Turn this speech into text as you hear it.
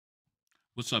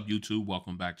What's up, YouTube?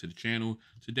 Welcome back to the channel.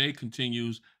 Today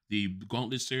continues the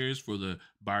Gauntlet series for the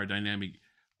Beyerdynamic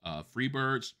Free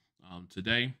BYRDs.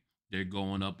 Today, they're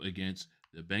going up against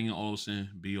the Bang Olufsen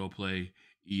Beoplay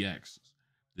EX.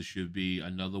 This should be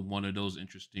another one of those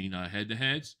interesting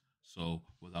head-to-heads. So,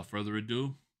 without further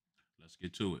ado, let's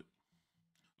get to it.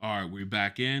 All right, we're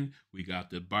back in. We got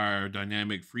the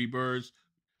Beyerdynamic Free BYRDs,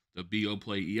 the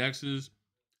Beoplay EXs.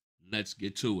 Let's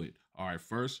get to it. All right,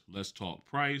 first, let's talk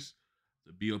price.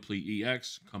 The Beoplay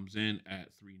EX comes in at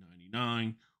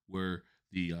 $399, where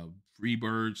the Free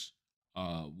BYRDs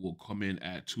will come in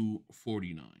at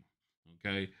 $249.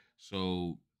 Okay,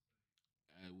 so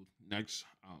next,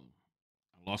 I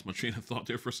lost my train of thought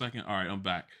there for a second. All right, I'm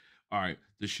back. All right,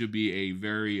 this should be a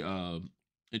very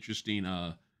interesting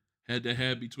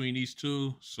head-to-head between these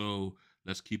two. So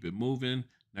let's keep it moving.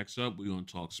 Next up, we're going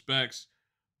to talk specs.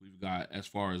 We've got, as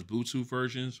far as Bluetooth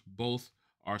versions, both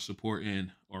are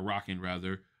supporting, or rocking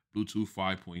rather, Bluetooth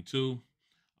 5.2.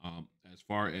 As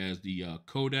far as the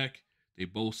codec, they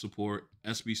both support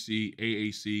SBC,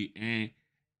 AAC, and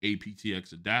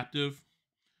aptX adaptive.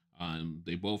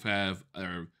 They both have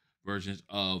versions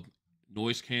of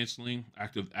noise canceling,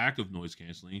 active noise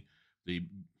canceling. The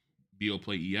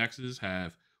Beoplay EXs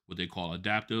have what they call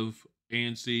adaptive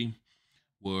ANC,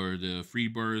 where the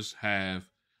Free BYRDs have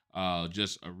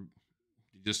just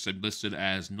listed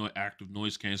as active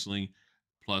noise canceling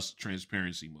plus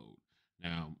transparency mode.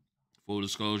 Now, full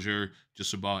disclosure,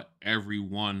 just about every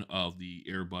one of the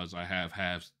earbuds I have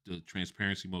has the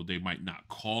transparency mode. They might not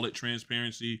call it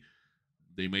transparency,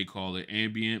 they may call it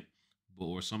ambient,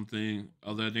 or something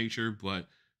of that nature, but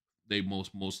they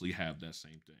mostly have that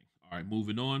same thing. All right,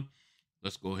 moving on.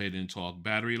 Let's go ahead and talk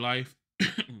battery life.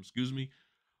 Excuse me.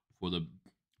 For the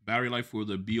battery life for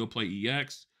the Beoplay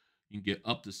EX, you can get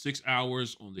up to 6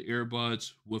 hours on the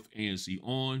earbuds with ANC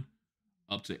on,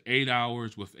 up to 8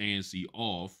 hours with ANC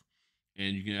off,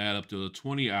 and you can add up to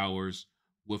 20 hours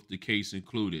with the case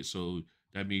included. So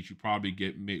that means you probably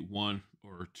get one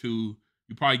or two.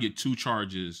 You probably get two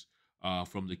charges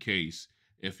from the case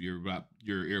if your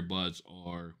earbuds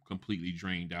are completely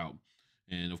drained out.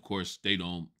 And of course, they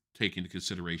don't take into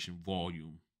consideration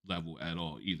volume level at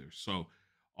all either. So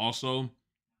also,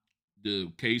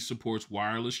 the case supports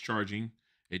wireless charging.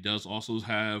 It does also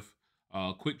have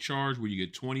quick charge where you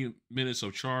get 20 minutes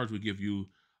of charge, will give you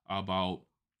about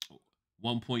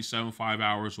 1.75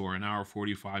 hours or an hour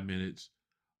 45 minutes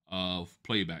of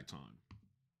playback time.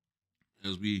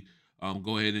 As we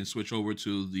go ahead and switch over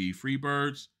to the Free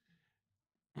BYRDs,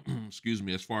 excuse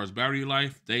me, as far as battery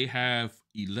life, they have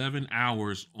 11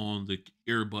 hours on the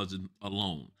earbuds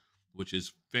alone, which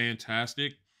is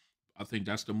fantastic. I think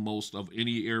that's the most of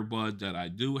any earbud that I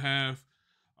do have.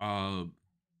 Of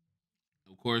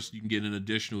course, you can get an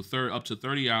additional up to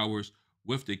 30 hours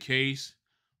with the case.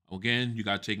 Again, you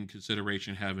got to take in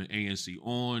consideration having ANC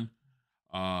on,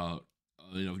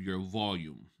 your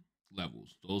volume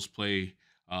levels. Those play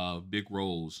big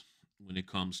roles when it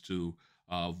comes to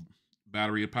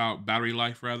battery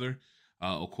life rather.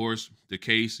 Of course, the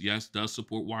case, yes, does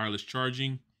support wireless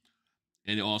charging,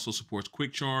 and it also supports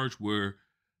quick charge where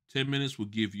 10 minutes will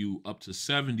give you up to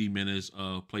 70 minutes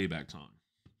of playback time.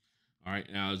 All right,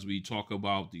 now as we talk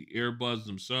about the earbuds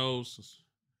themselves, let's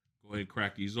go ahead and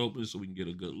crack these open so we can get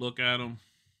a good look at them.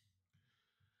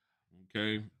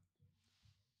 Okay,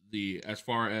 as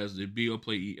far as the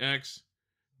Beoplay EX,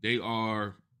 they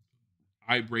are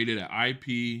rated at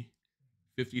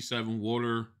IP57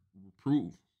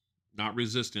 waterproof, not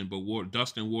resistant, but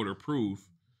dust and waterproof,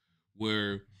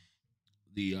 where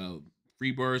the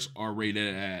Free BYRDs are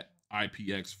rated at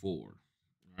IPX4. All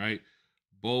right,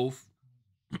 both,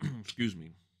 excuse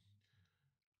me,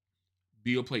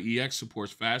 Beoplay EX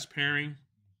supports fast pairing,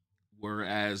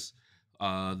 whereas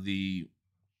the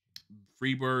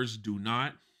Free BYRDs do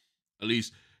not. At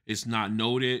least it's not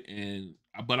noted,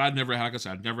 but I never had, like I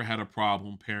said, I've never had a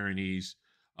problem pairing these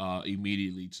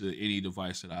immediately to any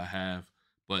device that I have.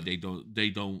 But they don't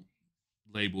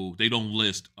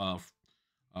list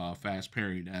fast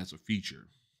pairing as a feature.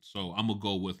 So I'm gonna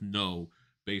go with no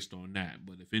based on that.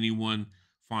 But if anyone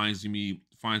finds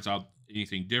out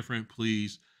anything different,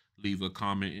 please leave a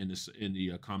comment in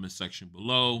the comment section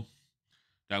below.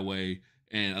 That way,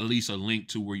 and at least a link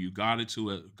to where you got it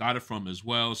from as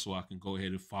well, so I can go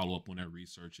ahead and follow up on that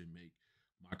research and make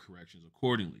my corrections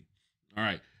accordingly. All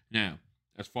right, now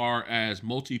as far as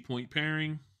multi-point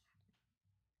pairing,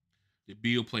 the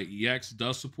Beoplay EX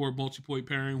does support multi-point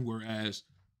pairing, whereas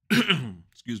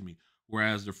excuse me,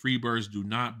 whereas the Free BYRDs do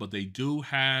not, but they do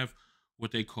have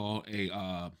what they call a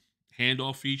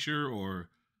handoff feature, or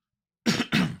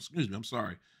excuse me, I'm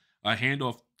sorry, a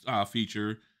handoff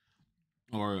feature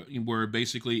or where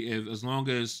basically, if as long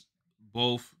as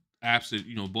both apps,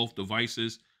 both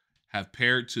devices have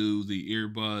paired to the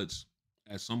earbuds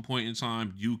at some point in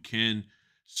time, you can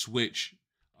switch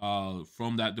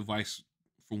from that device,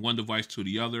 from one device to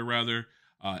the other. Rather,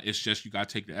 it's just you got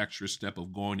to take the extra step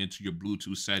of going into your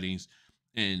Bluetooth settings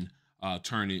and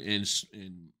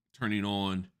turning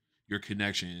on your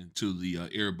connection to the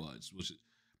earbuds, which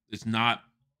is not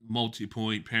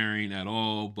multi-point pairing at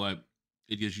all, but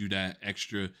it gives you that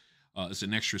extra. It's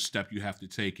an extra step you have to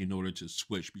take in order to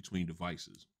switch between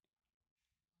devices.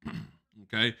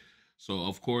 Okay, so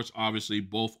of course, obviously,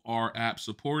 both are app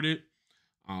supported.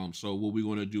 So what we're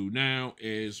going to do now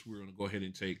is we're going to go ahead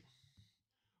and take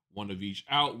one of each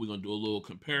out. We're going to do a little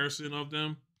comparison of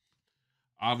them.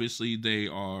 Obviously, they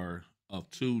are of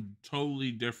two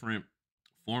totally different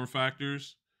form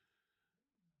factors.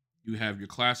 You have your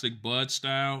classic bud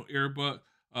style earbud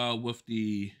with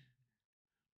the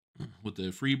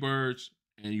Freebirds,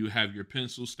 and you have your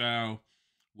pencil style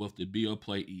with the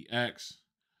Beoplay EX.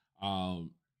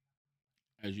 Um,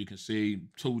 as you can see,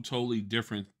 two totally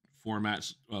different form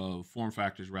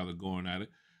factors rather going at it.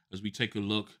 As we take a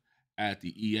look at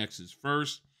the EXs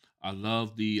first, I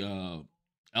love the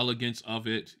elegance of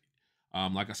it.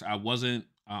 Like I said, I wasn't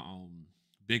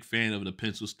big fan of the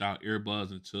pencil style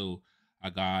earbuds until I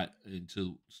got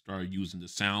into started using the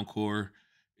Soundcore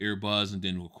earbuds, and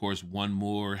then of course one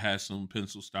more has some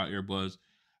pencil style earbuds.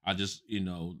 I just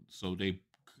so they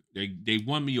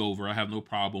won me over. I have no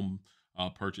problem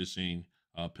purchasing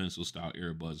pencil style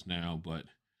earbuds now, but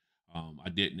I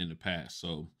didn't in the past.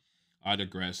 So I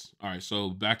digress. All right, so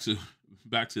back to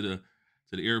the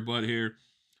earbud here.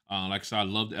 Like I said, I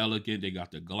love the elegant. They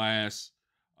got the glass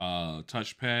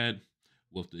touchpad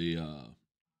with the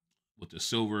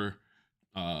silver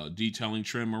detailing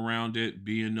trim around it,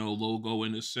 B&O logo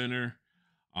in the center.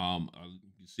 You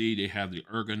can see they have the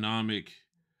ergonomic.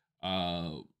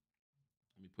 Let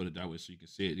me put it that way so you can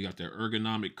see it. You got the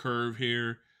ergonomic curve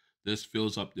here. This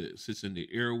sits in the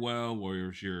ear well,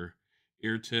 whereas your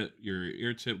ear tip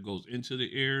goes into the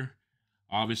ear.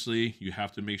 Obviously, you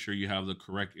have to make sure you have the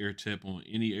correct ear tip on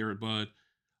any earbud.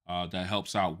 That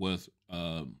helps out with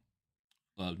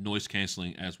noise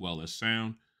canceling as well as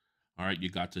sound. All right, you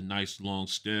got the nice long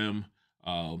stem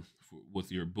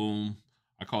with your boom.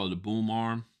 I call it a boom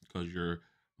arm because your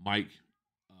mic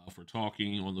for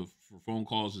talking for phone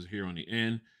calls is here on the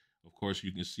end. Of course,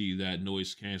 you can see that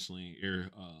noise canceling ear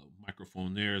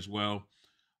microphone there as well.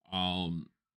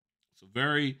 It's a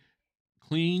very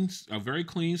clean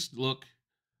look,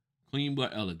 clean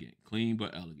but elegant. Clean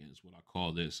but elegant is what I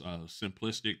call this.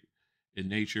 Simplistic in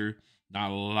nature,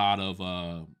 not a lot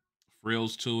of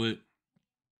frills to it.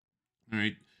 All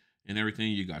right, and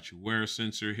everything. You got your wear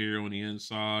sensor here on the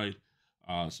inside.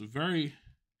 So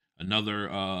another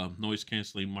noise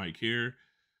canceling mic here.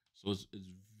 So it's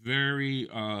very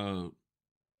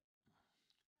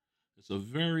it's a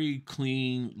very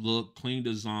clean look, clean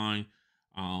design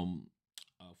from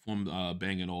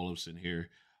Bang Olufsen here.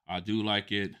 I do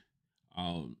like it.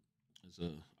 Um,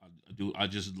 I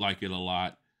just like it a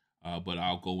lot. But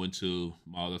I'll go into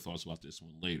my other thoughts about this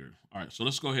one later. All right, so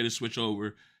let's go ahead and switch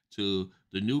over to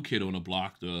the new kid on the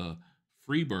block, the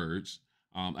Freebirds.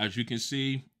 As you can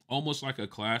see, almost like a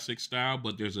classic style,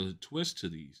 but there's a twist to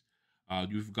these.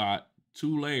 You've got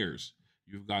two layers.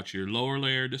 You've got your lower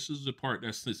layer. This is the part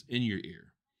that sits in your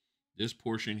ear. This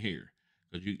portion here,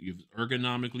 because you've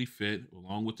ergonomically fit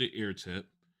along with the ear tip.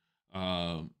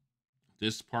 Um,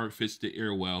 this part fits the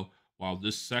ear well, while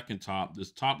this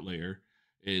top layer,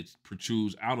 it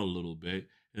protrudes out a little bit.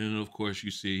 And then of course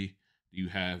you see you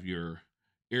have your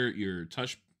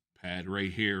touch pad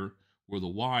right here where the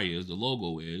Y is, the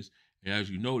logo is. And as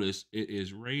you notice, it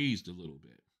is raised a little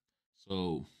bit.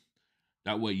 So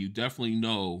that way you definitely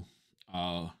know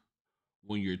uh,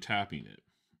 when you're tapping it.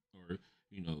 Or,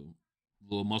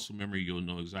 little muscle memory, you'll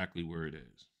know exactly where it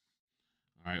is.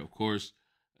 All right, of course,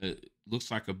 it looks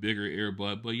like a bigger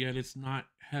earbud, but yet it's not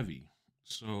heavy.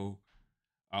 So,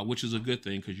 which is a good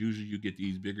thing because usually you get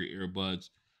these bigger earbuds,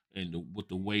 and with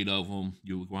the weight of them,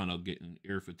 you wind up getting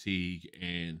ear fatigue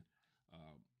and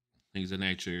uh, things of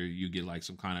nature. You get like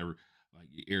some kind of like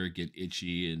your ear get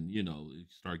itchy, and you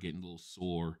start getting a little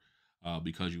sore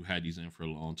because you had these in for a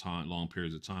long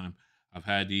periods of time. I've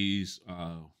had these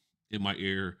in my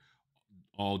ear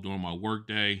all during my work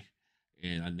day,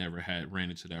 and I never had ran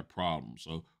into that problem.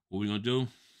 So what we're gonna do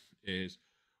is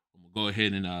I'm gonna go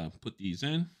ahead and put these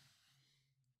in,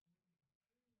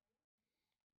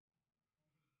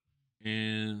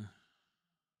 and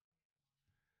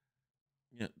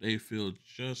yeah, they feel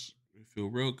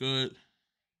real good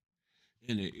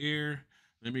in the ear.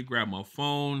 Let me grab my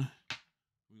phone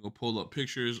We'll pull up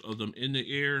pictures of them in the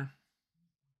ear.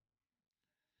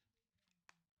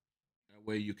 That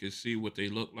way you can see what they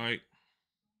look like.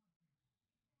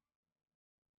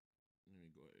 Let me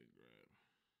go ahead and grab.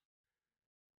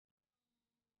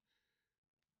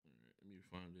 All right, let me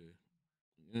find it.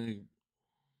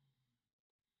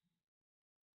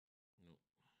 Nope.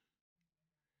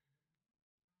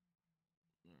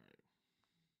 All right.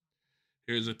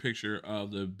 Here's a picture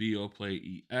of the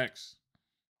Beoplay EX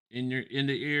in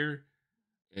the ear.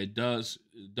 It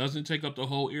doesn't take up the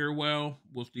whole ear well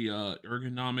with the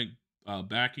ergonomic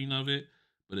backing of it,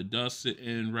 but it does sit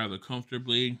in rather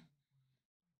comfortably.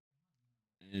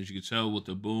 And as you can tell with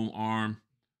the boom arm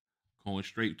going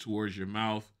straight towards your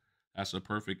mouth, that's a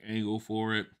perfect angle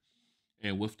for it.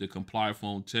 And with the comply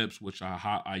foam tips, which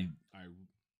I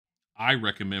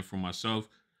recommend for myself,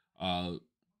 uh,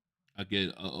 I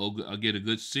get a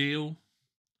good seal.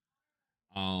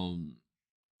 Um,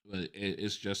 but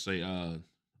it's just a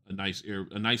nice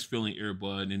feeling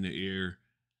earbud in the ear.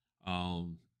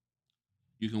 Um,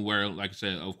 you can wear, like I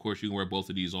said, of course, you can wear both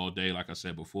of these all day, like I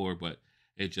said before, but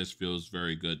it just feels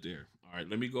very good there. All right,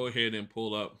 let me go ahead and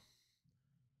pull up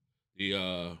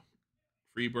the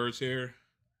Freebirds here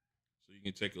so you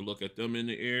can take a look at them in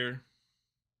the air.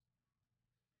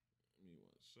 Give me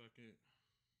 1 second.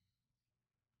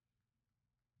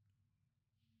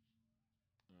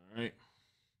 All right.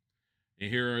 And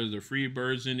here are the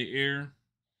Freebirds in the air.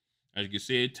 As you can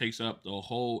see, it takes up the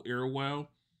whole ear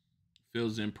well,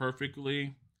 fills in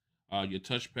perfectly. Your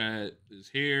touchpad is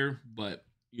here, but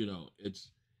you know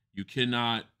it's you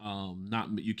cannot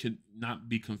you can not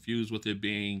be confused with it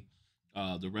being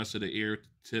the rest of the ear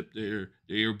tip there,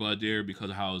 the earbud there,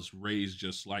 because of how it's raised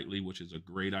just slightly, which is a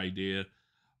great idea.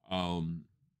 Um,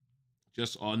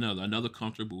 just another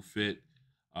comfortable fit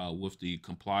with the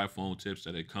comply foam tips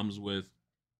that it comes with.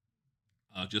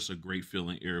 Just a great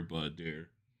feeling earbud there,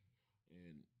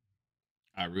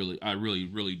 and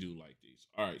really do like these.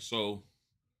 All right, so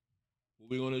what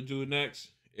we're gonna do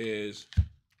next is,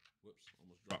 whoops,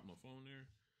 almost dropped my phone there.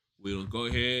 We're gonna go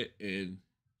ahead and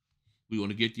we're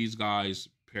gonna get these guys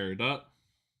paired up,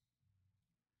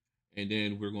 and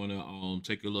then we're gonna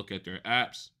take a look at their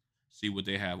apps, see what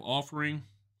they have offering.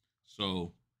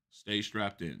 So stay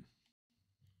strapped in.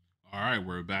 All right,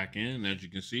 we're back in. As you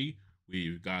can see,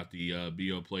 we've got the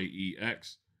Beoplay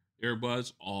EX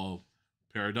earbuds all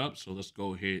paired up. So let's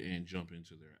go ahead and jump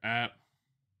into their app.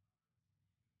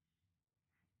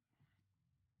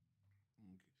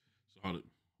 Solid.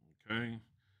 Okay.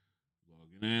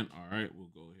 Logging in. All right, we'll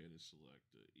go ahead and select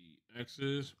the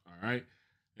EXs. All right.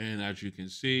 And as you can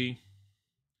see,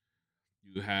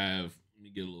 you have, let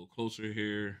me get a little closer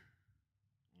here.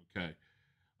 Okay.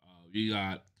 You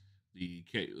got the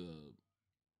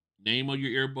name of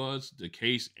your earbuds, the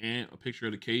case, and a picture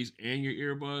of the case and your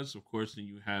earbuds. Of course, then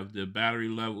you have the battery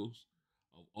levels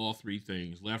of all three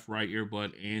things: left, right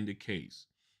earbud, and the case.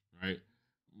 Right.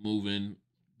 Moving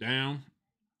down,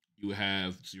 you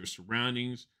have your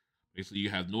surroundings. Basically, you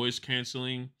have noise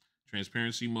canceling,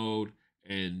 transparency mode,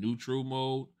 and neutral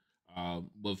mode.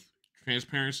 With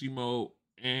transparency mode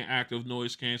and active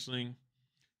noise canceling,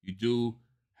 you do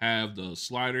have the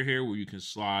slider here where you can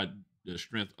slide the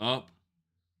strength up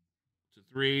to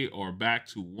 3 or back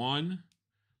to 1,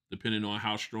 depending on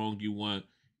how strong you want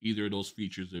either of those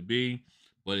features to be.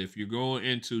 But if you're going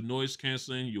into noise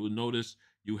canceling, you will notice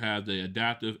you have the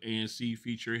adaptive ANC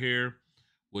feature here,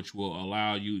 which will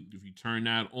allow you, if you turn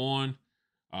that on,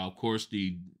 of course,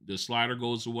 the slider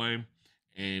goes away.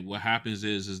 And what happens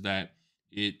is that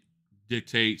it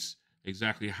dictates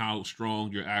exactly how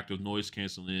strong your active noise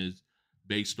canceling is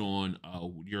based on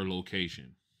your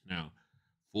location. Now,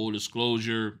 full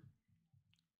disclosure,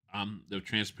 the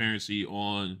transparency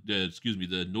on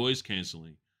the noise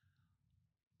canceling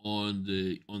on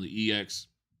the EX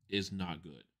is not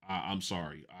good. I'm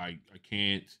sorry, I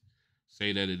can't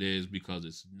say that it is because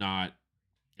it's not.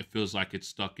 It feels like it's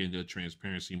stuck in the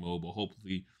transparency mode, but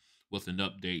hopefully with an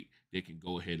update they can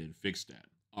go ahead and fix that.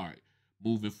 All right,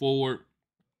 moving forward,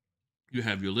 you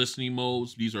have your listening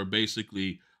modes. These are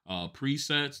basically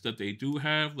presets that they do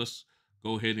have. Let's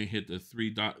go ahead and hit the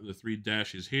three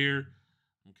dashes here.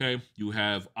 Okay, you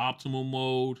have optimal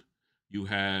mode, you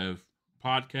have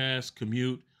podcast,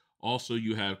 commute. Also,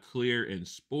 you have clear and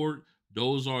sport.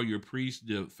 Those are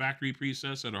the factory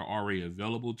presets that are already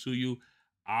available to you.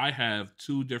 I have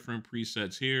two different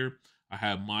presets here. I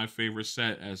have my favorite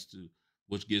set as to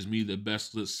which gives me the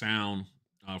best sound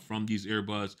from these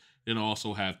earbuds. Then I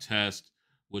also have test,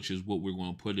 which is what we're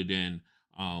going to put it in,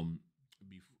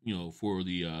 for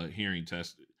the hearing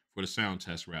test, for the sound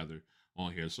test rather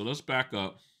on here. So let's back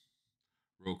up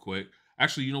real quick.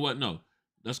 Actually, you know what? No,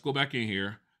 let's go back in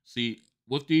here. See,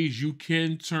 with these, you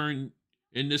can turn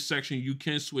in this section. You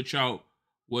can switch out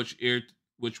which ear,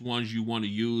 which ones you want to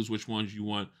use, which ones you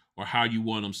want, or how you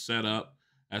want them set up.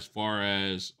 As far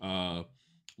as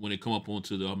when they come up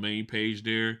onto the main page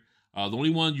there, the only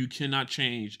one you cannot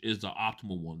change is the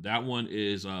optimal one. That one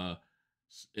is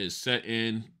set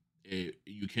in.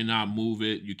 You cannot move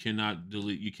it. You cannot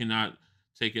delete. You cannot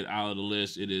take it out of the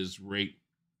list. It is right.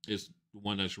 It's the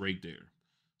one that's right there.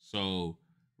 So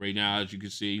right now, as you can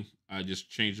see, I just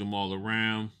changed them all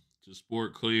around to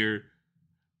sport clear,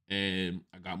 and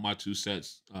I got my two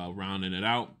sets rounding it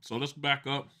out. So let's back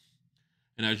up,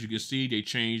 and as you can see, they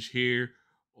changed here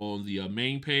on the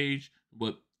main page,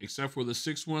 but except for the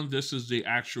sixth one, this is the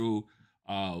actual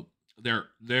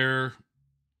their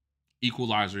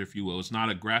equalizer, if you will. It's not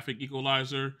a graphic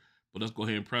equalizer, but let's go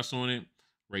ahead and press on it.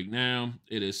 Right now,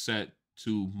 it is set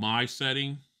to my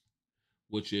setting,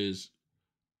 which is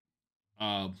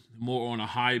more on a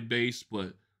high base,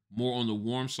 but more on the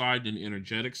warm side than the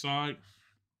energetic side.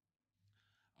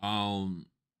 Um,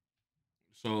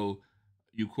 so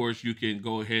you, of course, you can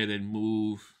go ahead and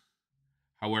move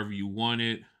however you want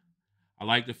it. I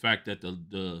like the fact that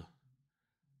the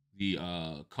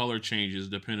color changes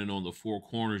depending on the four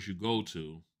corners you go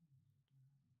to.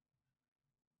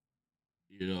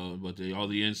 You know, but all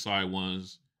the inside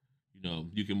ones, you know,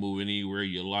 you can move anywhere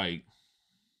you like.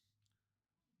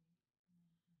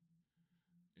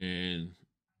 And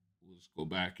let's go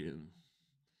back in.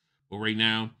 But right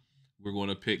now, we're going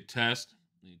to pick test.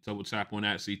 Double tap on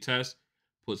that. See, test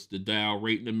puts the dial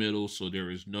right in the middle, so there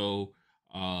is no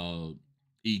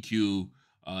EQ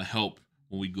help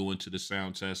when we go into the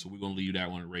sound test. So we're going to leave that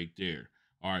one right there.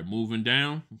 All right, moving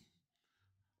down.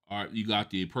 All right, you got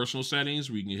the personal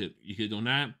settings. We can hit on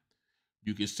that.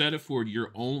 You can set it for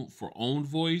your own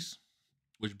voice,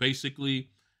 which basically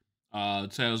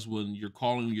tells when you're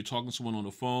calling, you're talking to someone on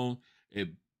the phone, it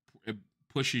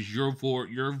pushes your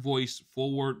voice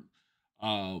forward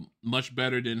much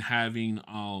better than having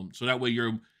so that way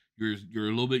you're a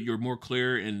little bit you're more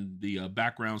clear, and the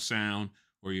background sound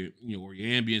or or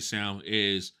your ambient sound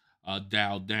is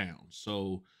dialed down.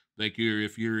 So like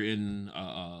if you're in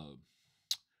a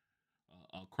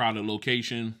crowded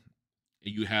location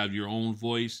and you have your own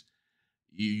voice,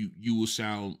 you will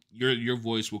sound your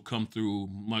voice will come through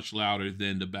much louder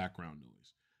than the background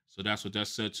noise. So that's what that's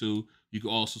set to. You can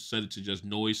also set it to just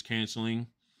noise canceling,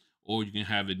 or you can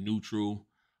have it neutral.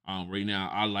 Right now,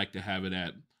 I like to have it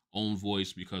at own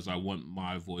voice because I want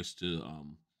my voice to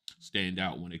stand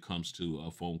out when it comes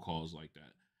to phone calls like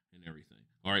that and everything.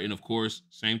 All right, and of course,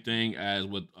 same thing as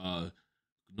with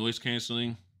noise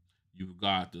canceling. You've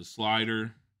got the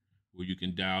slider where you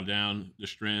can dial down the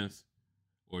strength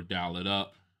or dial it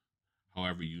up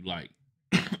however you like.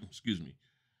 Excuse me.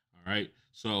 All right.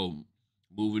 So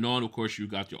moving on, of course, you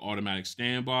got your automatic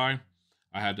standby.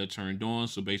 I have that turned on.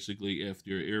 So basically, if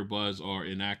your earbuds are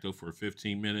inactive for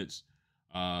 15 minutes,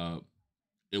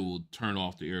 it will turn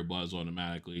off the earbuds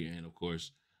automatically. And of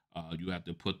course, you have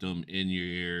to put them in your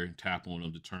ear, tap on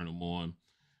them to turn them on,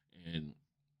 and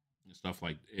stuff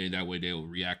like. And that way, they will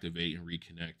reactivate and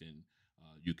reconnect, and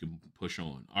you can push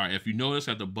on. All right. If you notice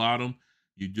at the bottom,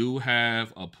 you do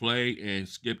have a play and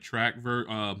skip track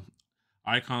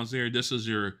icons there. This is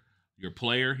your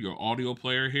player, your audio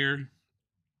player here.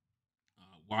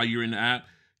 While you're in the app,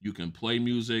 you can play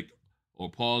music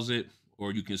or pause it,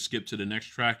 or you can skip to the next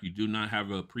track. You do not have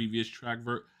a previous track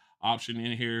option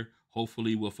in here.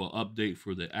 Hopefully, with an update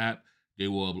for the app, they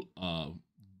will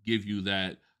give you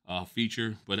that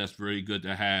feature. But that's very good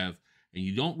to have, and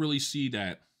you don't really see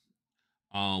that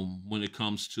when it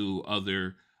comes to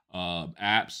other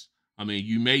apps. I mean,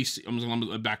 you may see. I'm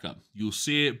gonna back up. You'll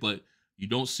see it, but you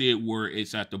don't see it where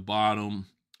it's at the bottom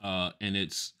and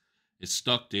it's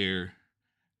stuck there.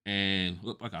 And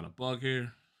look, I got a bug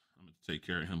here. I'm gonna take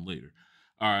care of him later.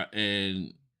 All right,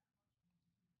 and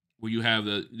where you have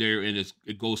the there, and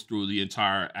it goes through the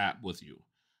entire app with you.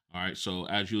 All right, so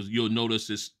as you'll notice,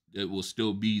 this it will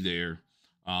still be there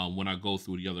when I go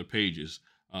through the other pages.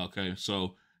 Okay,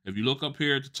 so if you look up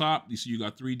here at the top, you see you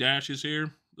got 3 dashes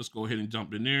here. Let's go ahead and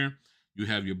jump in there. You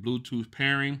have your Bluetooth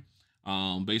pairing.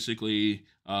 Basically,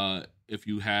 if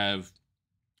you have,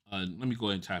 let me go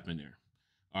ahead and tap in there.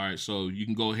 All right, so you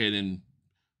can go ahead and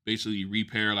basically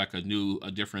repair like a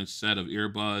different set of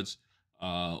earbuds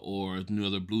or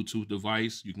another Bluetooth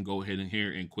device. You can go ahead and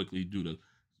here and quickly do the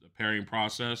pairing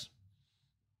process.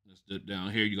 Let's dip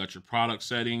down here. You got your product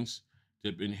settings.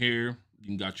 Dip in here.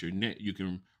 You got your net. You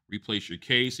can replace your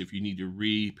case if you need to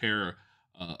repair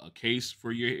a case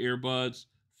for your earbuds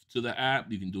to the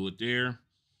app. You can do it there.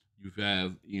 You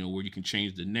have where you can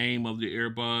change the name of the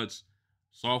earbuds.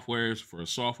 softwares for a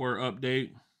software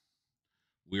update.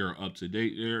 We are up to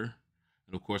date there.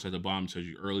 And of course, at the bottom it tells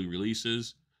you early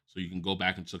releases. So you can go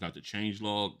back and check out the change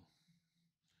log.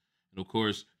 And of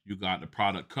course, you got the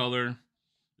product color.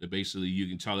 That basically you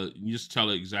can tell it, you just tell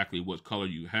it exactly what color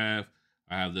you have.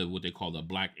 I have the what they call the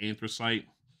black anthracite.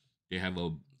 They have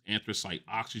a anthracite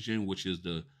oxygen, which is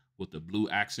the with the blue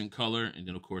accent color, and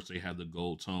then of course they have the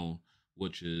gold tone,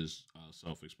 which is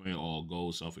self-explanatory, all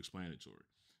gold, self-explanatory.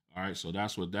 All right, so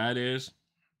that's what that is.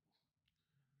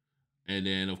 And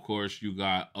then of course you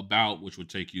got about, which would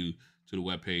take you to the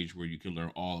web page where you can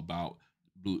learn all about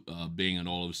Bang &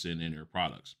 Olufsen and their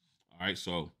products. All right,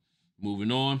 so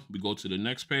moving on, we go to the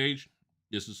next page.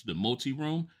 This is the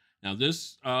multi-room. Now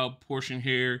this portion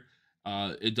here,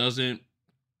 it doesn't,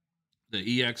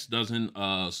 the EX doesn't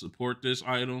support this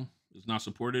item. It's not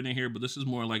supported in here, but this is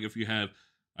more like if you have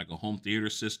like a home theater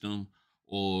system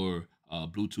or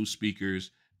Bluetooth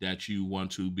speakers that you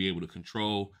want to be able to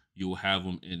control. You will have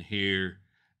them in here,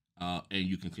 and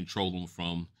you can control them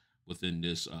from within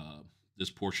this this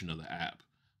portion of the app.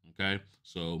 Okay,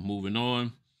 so moving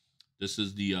on. This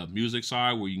is the music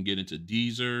side where you can get into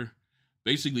Deezer.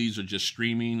 Basically, these are just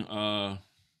streaming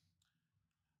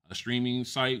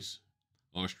sites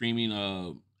or streaming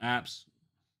apps.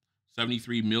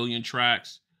 73 million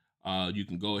tracks. You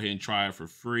can go ahead and try it for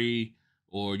free,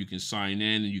 or you can sign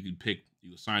in and you can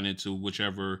sign into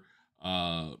whichever.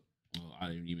 I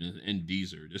didn't even in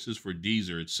Deezer. This is for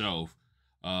Deezer itself,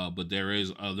 but there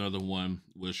is another one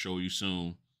we'll show you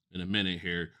soon in a minute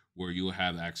here where you will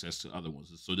have access to other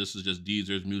ones. So this is just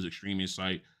Deezer's music streaming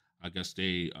site. I guess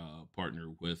they partner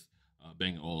with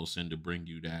Bang Olufsen to bring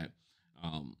you that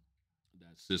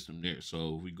that system there.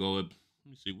 So if we go up,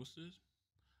 let me see, what's this?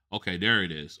 Okay, there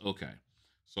it is. Okay.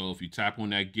 So if you tap on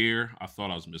that gear, I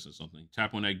thought I was missing something.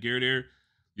 Tap on that gear there,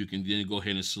 you can then go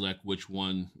ahead and select which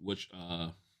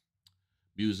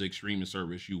music streaming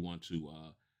service you want to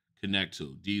connect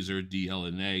to. Deezer,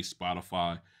 DLNA,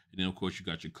 Spotify, and then of course you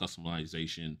got your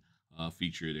customization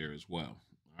feature there as well.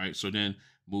 All right, so then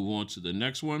move on to the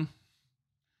next one.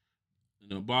 In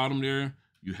the bottom there,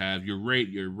 you have your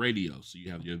radio. So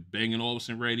you have your Bang &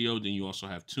 Olufsen radio. Then you also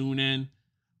have TuneIn,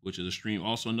 which is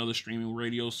also another streaming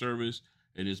radio service.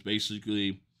 And it's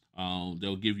basically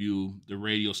they'll give you the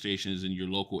radio stations in your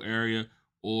local area,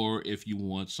 or if you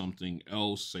want something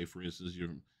else, say for instance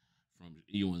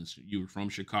you're from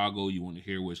Chicago, you want to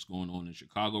hear what's going on in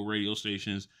Chicago radio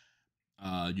stations.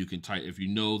 You can type, if you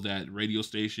know that radio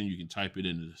station, you can type it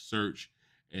into the search,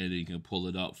 and it can pull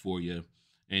it up for you,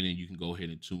 and then you can go ahead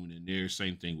and tune in there.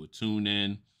 Same thing with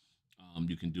TuneIn.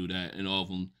 You can do that, and all of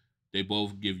them, they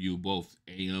both give you both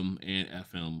AM and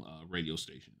FM radio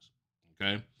stations.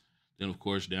 Okay. Then of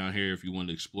course down here, if you want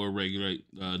to explore regular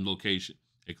location,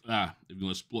 if you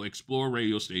want to explore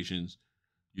radio stations,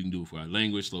 you can do it for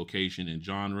language, location, and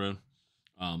genre.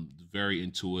 Very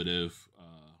intuitive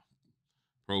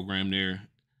program there,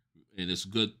 and it's a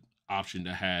good option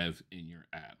to have in your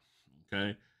app.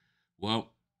 Okay.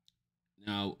 Well,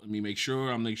 now let me make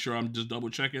sure I'm just double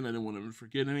checking. I didn't want to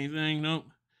forget anything. Nope.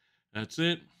 That's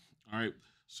it. All right.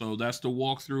 So that's the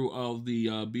walkthrough of the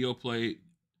Beoplay,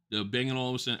 the Bang &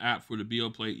 Olufsen app for the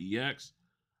Beoplay EX.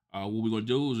 What we're going to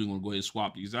do is we're going to go ahead and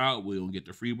swap these out. We're going to get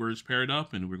the Freebirds paired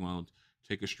up, and we're going to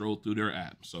take a stroll through their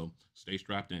app. So stay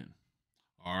strapped in.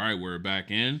 All right, we're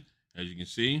back in. As you can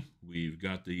see, we've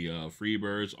got the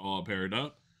Freebirds all paired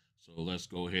up. So let's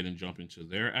go ahead and jump into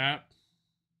their app.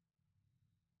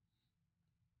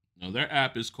 Now, their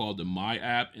app is called the My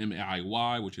App,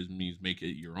 MIY, which means make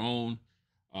it your own.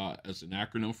 As an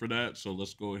acronym for that. So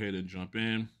let's go ahead and jump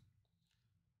in.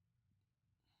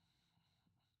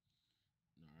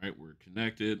 All right, we're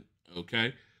connected.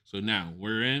 Okay, so now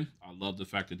we're in. I love the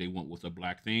fact that they went with a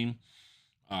black theme.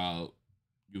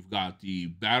 You've got the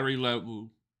battery level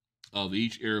of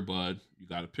each earbud. You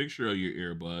got a picture of your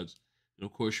earbuds, and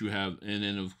of course you have,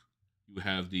 you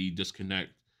have the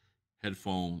disconnect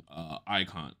headphone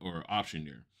icon or option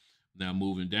there. Now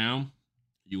moving down,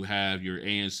 you have your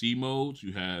ANC modes.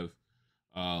 You have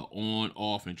on,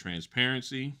 off, and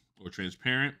transparency or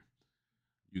transparent.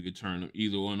 You can turn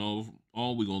either one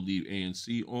on. We're gonna leave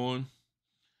ANC on.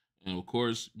 And of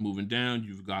course, moving down,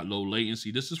 you've got low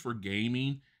latency. This is for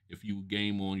gaming. If you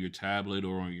game on your tablet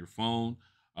or on your phone,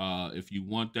 if you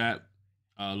want that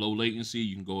low latency,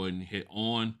 you can go ahead and hit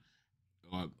on.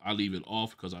 I leave it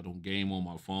off because I don't game on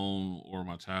my phone or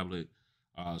my tablet.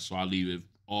 So I leave it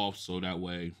off so that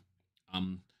way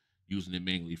I'm using it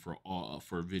mainly for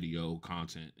video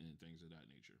content and things of that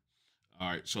nature. All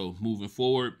right, so moving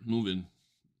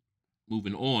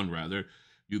on rather,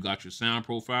 you got your sound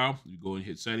profile. You go and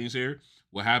hit settings here.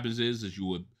 What happens is you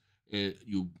would,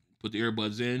 You put the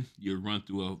earbuds in, you run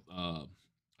through a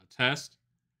test,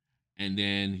 and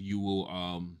then you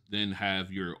will then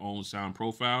have your own sound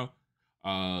profile.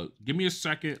 Give me a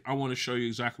second. I want to show you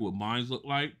exactly what mine look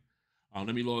like.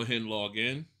 Let me go ahead and log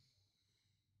in.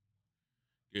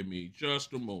 Give me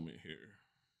just a moment here.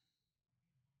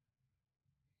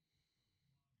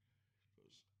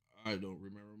 I don't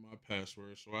remember my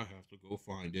password, so I have to go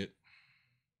find it.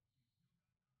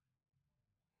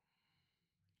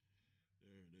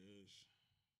 There it is.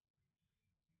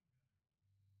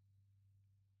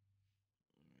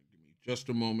 Give me just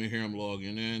a moment here. I'm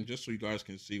logging in just so you guys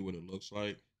can see what it looks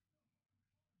like.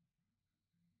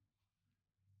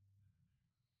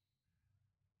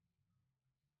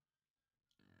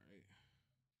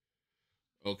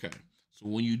 All right. Okay. So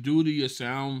when you do the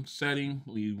sound setting,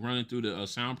 when you run it through the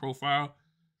sound profile,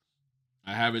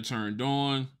 I have it turned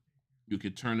on. You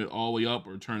can turn it all the way up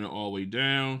or turn it all the way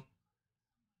down.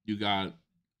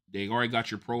 They already got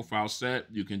your profile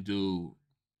set. You can do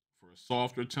for a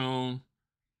softer tone.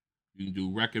 You can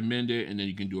do recommended, and then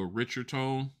you can do a richer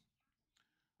tone.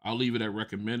 I'll leave it at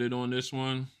recommended on this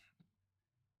one.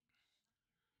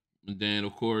 And then,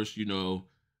 of course, you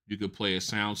could play a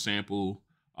sound sample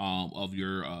of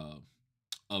your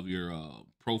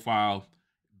profile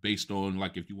based on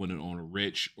like if you want it on a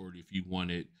rich or if you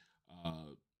want it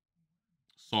uh,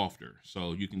 softer.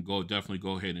 So you can definitely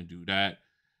go ahead and do that.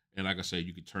 And like I said,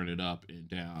 you can turn it up and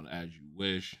down as you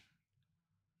wish.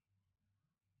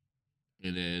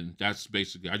 And then that's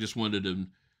basically, I just wanted to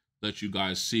let you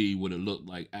guys see what it looked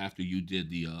like after you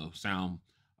did the sound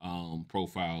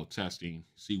profile testing,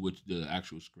 see what the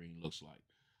actual screen looks like.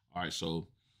 All right, so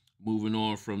moving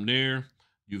on from there,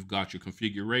 you've got your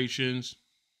configurations,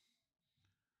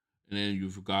 and then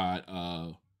you've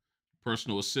got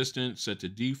personal assistant set to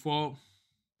default.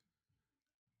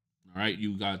 All right,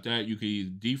 you got that. You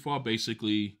can default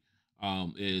basically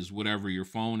is whatever your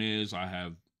phone is. I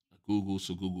have Google,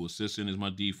 so Google Assistant is my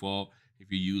default.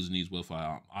 If you're using these with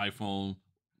iPhone,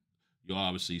 you'll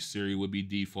obviously Siri would be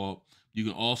default. You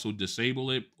can also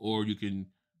disable it, or you can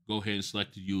go ahead and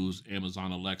select to use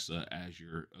Amazon Alexa as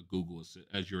your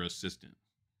as your assistant,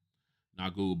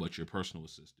 not Google, but your personal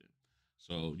assistant.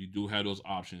 So you do have those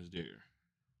options there.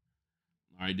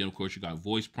 All right, then of course you got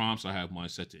voice prompts. I have mine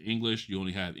set to English. You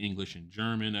only have English and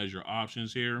German as your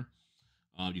options here.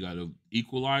 You got an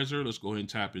equalizer. Let's go ahead and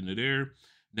tap into there.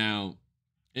 Now,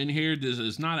 in here, this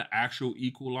is not an actual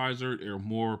equalizer. There are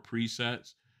more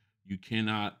presets. You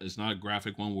cannot, it's not a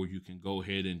graphic one where you can go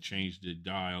ahead and change the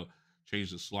dial,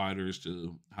 change the sliders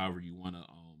to however you want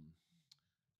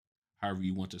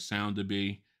the sound to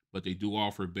be. But they do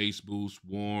offer bass boost,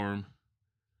 warm.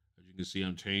 As you can see,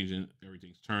 I'm changing,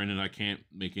 everything's turning. I can't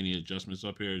make any adjustments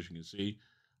up here, as you can see.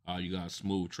 You got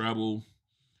smooth treble,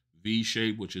 V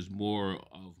shape, which is more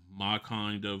of my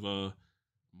kind of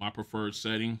my preferred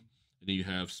setting. And then you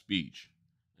have speech.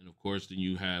 And of course, then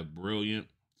you have brilliant,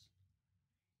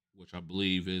 which I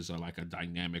believe is like a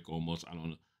dynamic almost. I don't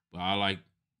know. But I like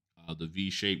the V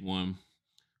shape one.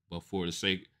 But for the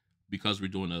sake, because we're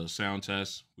doing a sound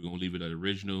test, we're going to leave it at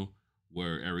original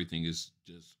where everything is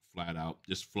just flat out,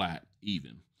 just flat,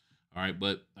 even. All right.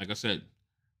 But like I said,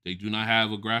 they do not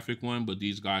have a graphic one, but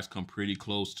these guys come pretty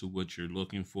close to what you're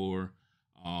looking for.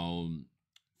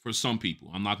 For some people,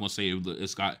 I'm not going to say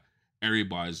it's got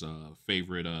everybody's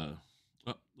favorite. Oh,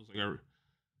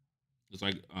 looks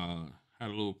like had a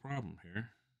little problem here.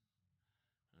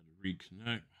 Had to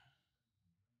reconnect.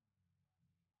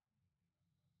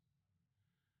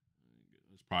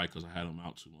 It's probably because I had them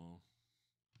out too long.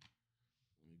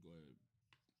 Let me go ahead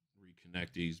and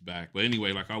reconnect these back. But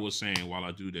anyway, like I was saying, while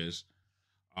I do this,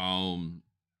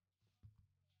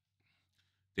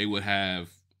 they would have,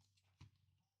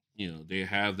 they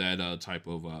have that type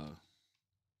of. I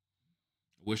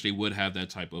wish they would have that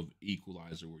type of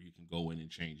equalizer where you can go in and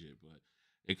change it, but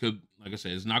it could, like I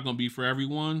said, it's not going to be for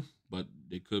everyone, but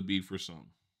it could be for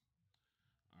some.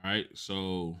 All right,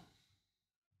 so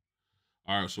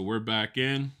we're back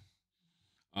in.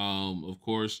 Of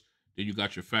course, then you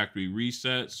got your factory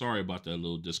reset. Sorry about that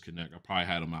little disconnect. I probably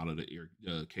had them out of the ear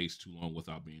case too long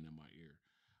without being in my ear.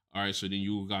 All right, so then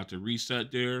you got the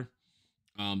reset there.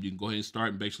 You can go ahead and start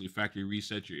and basically factory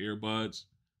reset your earbuds.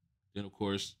 Then, of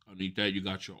course, underneath that, you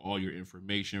got all your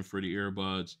information for the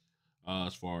earbuds,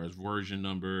 as far as version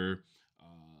number,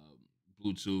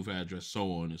 Bluetooth address,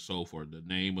 so on and so forth, the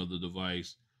name of the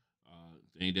device.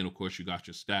 And then, of course, you got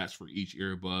your stats for each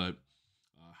earbud,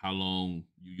 how long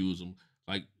you use them.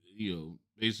 Like,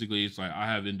 basically, it's like I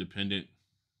have independent.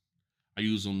 I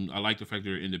use them. I like the fact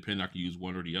they're independent. I can use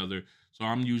one or the other. So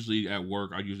I'm usually at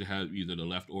work. I usually have either the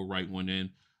left or right one in.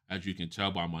 As you can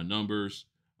tell by my numbers,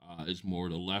 it's more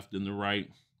the left than the right.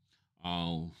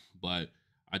 But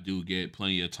I do get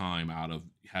plenty of time out of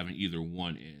having either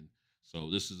one in. So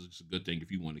this is a good thing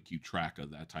if you want to keep track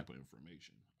of that type of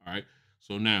information. All right.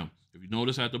 So now, if you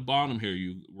notice at the bottom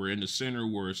here, we're in the center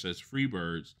where it says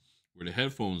Freebirds, where the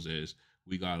headphones is.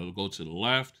 We gotta go to the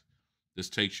left. This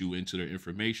takes you into their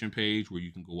information page where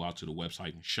you can go out to the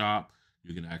website and shop.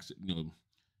 You can access,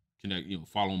 connect,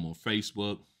 follow them on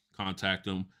Facebook, contact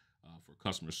them for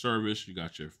customer service. You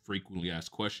got your frequently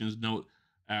asked questions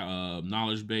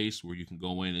knowledge base where you can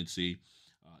go in and see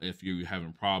if you're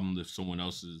having problems. If someone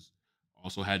else has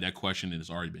also had that question and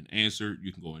it's already been answered,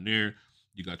 you can go in there.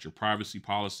 You got your privacy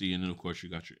policy, and then of course you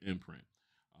got your imprint.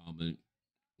 And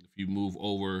if you move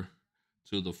over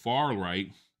to the far right,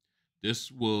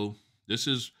 this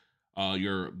is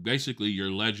your basically your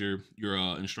ledger, your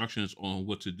instructions on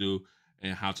what to do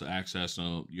and how to access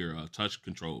your touch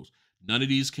controls. None of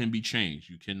these can be changed.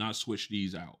 You cannot switch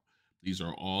these out. These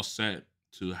are all set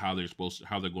to how they're supposed to,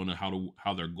 how they're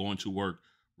going to work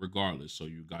regardless. So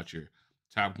you got your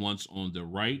tap once on the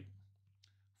right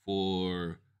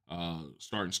for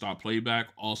start and stop playback.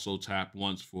 Also tap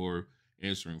once for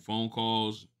answering phone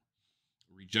calls.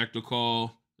 Reject a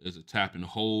call is a tap and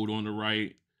hold on the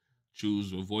right.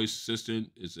 Choose a voice assistant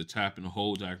is a tap and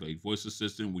hold to act like voice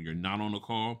assistant when you're not on the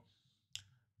call.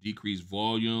 Decrease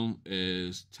volume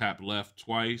is tap left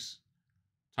twice.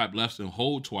 Tap left and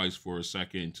hold twice for a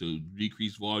second to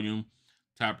decrease volume.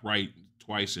 Tap right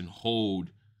twice and hold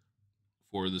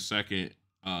for the second.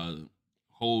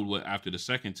 Hold after the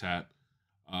second tap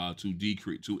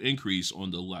to increase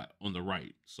on the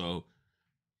right. So,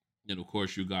 and of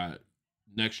course you got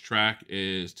next track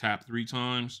is tap 3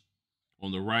 times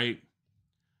on the right.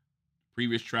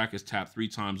 Previous track is tap 3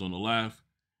 times on the left.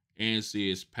 And C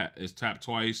is tap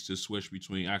twice to switch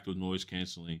between active noise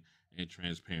canceling and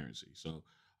transparency. So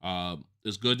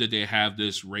it's good that they have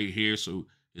this right here, so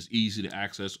it's easy to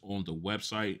access on the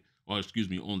website, or excuse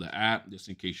me, on the app. Just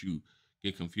in case you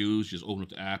get confused, just open up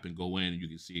the app and go in, and you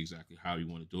can see exactly how you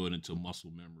want to do it until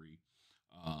muscle memory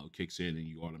kicks in and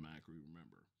you automatically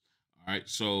remember. All right,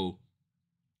 so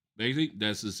basically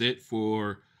that's just it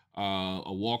for a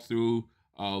walkthrough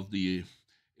of the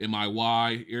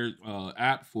MIY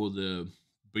app for the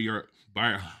Beyerdynamic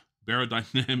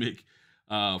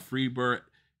Free BYRD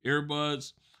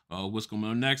earbuds. What's going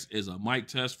on next is a mic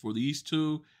test for these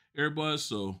two earbuds,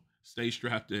 so stay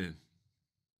strapped in.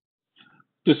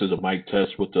 This is a mic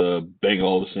test with the Bang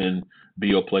Olufsen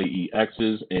Beoplay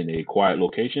EXs in a quiet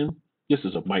location. This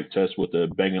is a mic test with the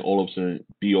Bang Olufsen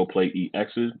Beoplay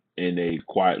EXs in a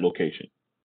quiet location.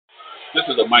 This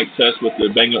is a mic test with the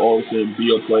Bang Olufsen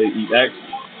Beoplay EX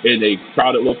in a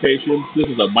crowded location. This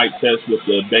is a mic test with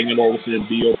the Bang Olufsen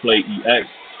Beoplay EX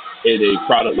in a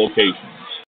crowded location.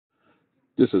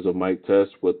 This is a mic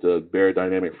test with the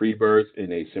Beyerdynamic Free BYRDs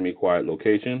in a semi-quiet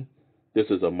location. This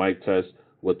is a mic test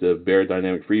with the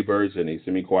Beyerdynamic Free BYRDs in a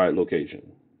semi-quiet location.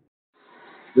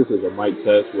 This is a mic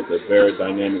test with the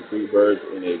Beyerdynamic Free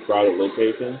BYRDs in a crowded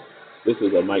location. This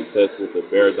is a mic test with the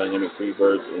Beyerdynamic Free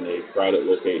BYRDs in a crowded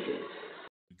location.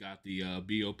 We got the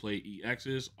Beoplay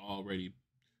EXs already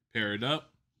paired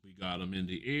up. We got them in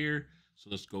the ear. So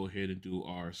let's go ahead and do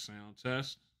our sound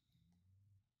test.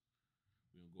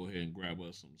 We'll go ahead and grab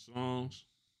us some songs.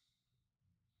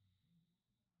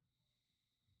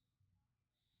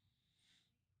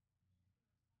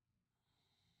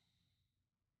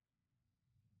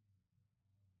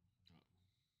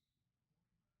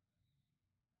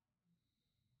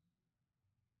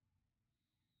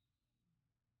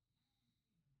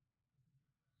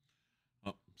 Oh,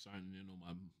 I'm signing in on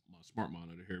my smart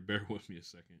monitor here. Bear with me a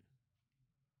second.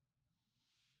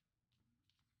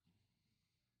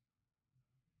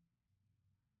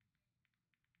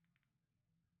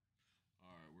 All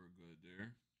right, we're good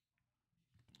there.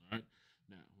 All right,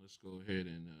 now let's go ahead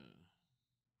and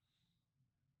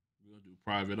we're gonna do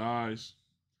Private Eyes.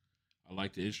 I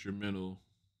like the instrumental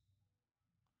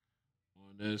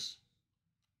on this.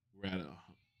 We're at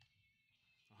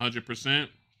 100%.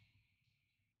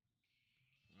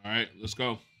 All right, let's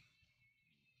go.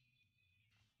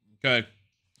 Okay.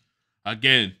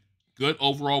 Again, good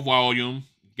overall volume.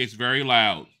 Gets very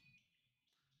loud.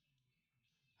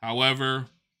 However,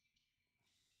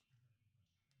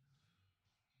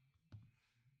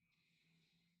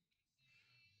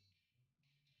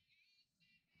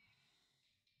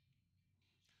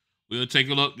 we'll take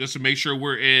a look just to make sure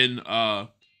we're in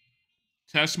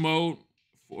test mode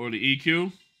for the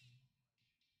EQ.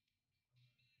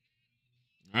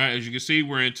 All right, as you can see,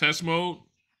 we're in test mode.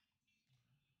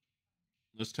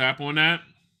 Let's tap on that.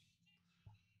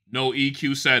 No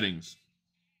EQ settings.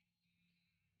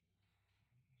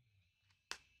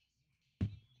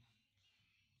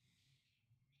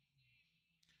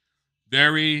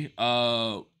 Very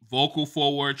vocal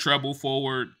forward, treble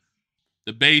forward.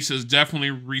 The bass is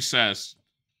definitely recessed.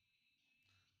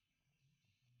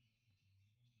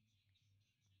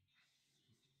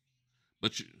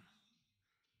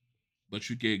 But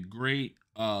you get great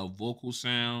vocal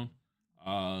sound.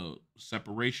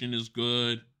 Separation is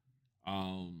good.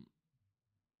 Um,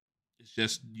 it's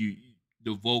just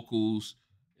the vocals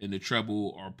and the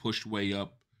treble are pushed way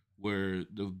up where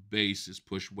the bass is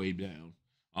pushed way down.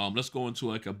 Let's go into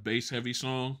like a bass heavy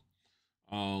song.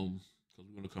 Because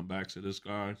we're gonna come back to this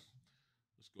guy.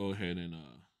 Let's go ahead and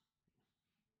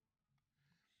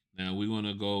now we want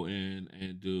to go in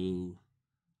and do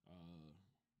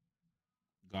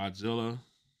Godzilla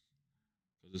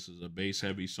because this is a bass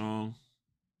heavy song.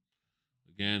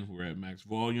 Again, we're at max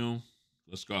volume.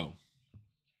 Let's go.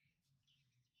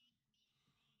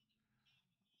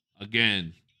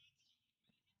 Again,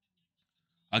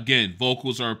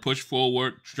 vocals are pushed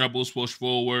forward, trebles push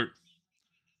forward,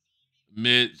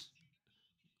 mid,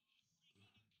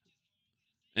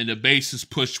 and the bass is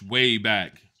pushed way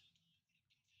back.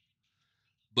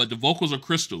 But the vocals are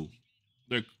crystal.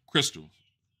 They're crystal.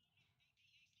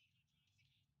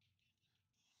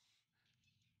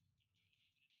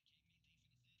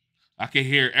 I can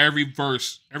hear every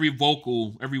verse, every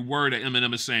vocal, every word that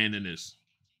Eminem is saying in this.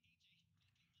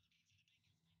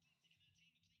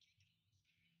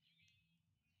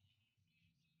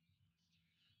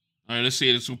 All right, let's see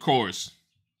it in some chorus.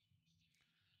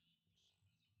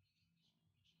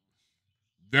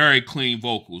 Very clean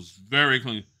vocals. Very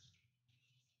clean.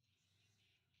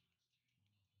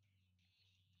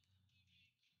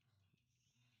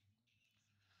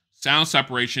 Sound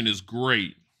separation is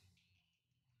great.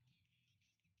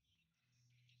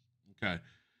 Okay.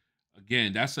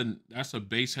 Again, that's a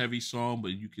bass heavy song,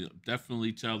 but you can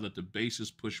definitely tell that the bass is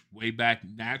pushed way back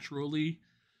naturally.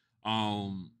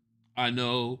 I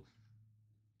know,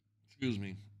 excuse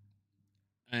me,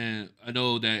 and I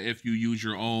know that if you use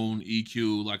your own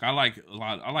EQ, like I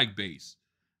like bass,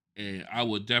 and I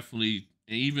would definitely,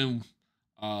 and even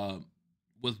uh,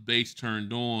 with bass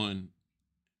turned on,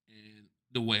 and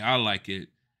the way I like it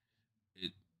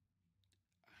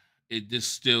it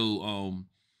just still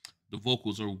the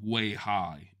vocals are way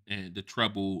high, and the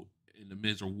treble and the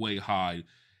mids are way high,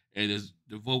 and is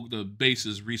the bass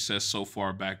is recessed so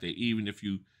far back that even if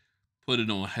you put it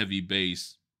on heavy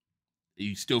bass,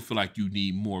 you still feel like you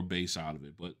need more bass out of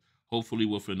it. But hopefully,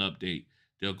 with an update,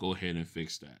 they'll go ahead and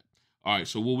fix that. All right,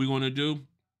 so what we're going to do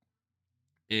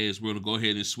is we're going to go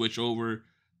ahead and switch over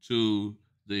to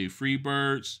the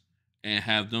Freebirds and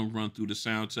have them run through the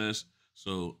sound test.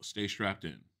 So stay strapped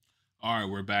in. All right,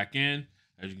 we're back in.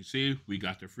 As you can see, we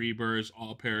got the Freebirds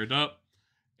all paired up.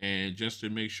 And just to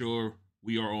make sure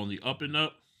we are on the up and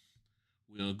up,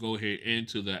 we're going to go ahead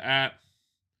into the app,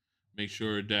 make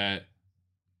sure that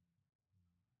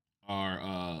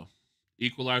our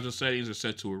equalizer settings are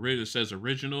set to original. It says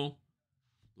original.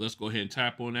 Let's go ahead and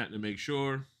tap on that to make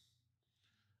sure.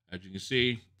 As you can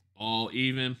see, all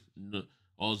even,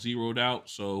 all zeroed out.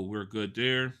 So we're good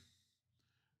there.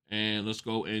 And let's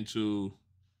go into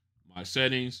my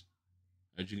settings.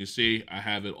 As you can see, I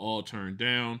have it all turned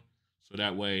down. So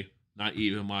that way, not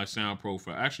even my sound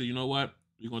profile. Actually, you know what?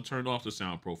 We're going to turn off the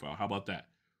sound profile. How about that?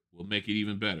 We'll make it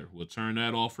even better. We'll turn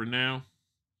that off for now.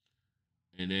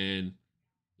 And then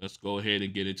let's go ahead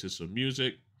and get into some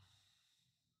music.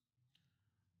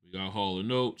 We got Hall of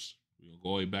Notes. We're going to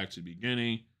go way back to the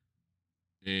beginning.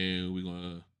 And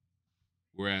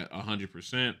we're at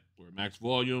 100%. We're at max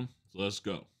volume. So let's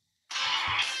go.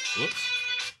 Whoops.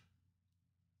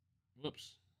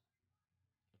 Whoops.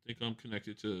 I think I'm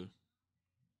connected to.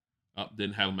 Oh,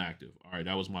 didn't have them active. All right,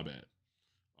 that was my bad.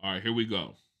 All right, here we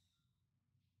go.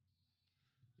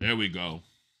 There we go.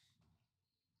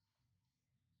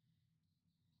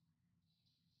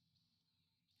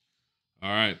 All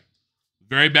right.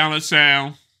 Very balanced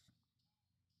sound.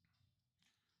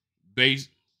 Bass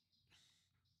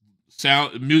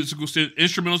sound, musical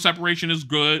instrumental separation is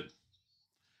good.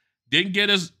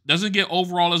 Doesn't get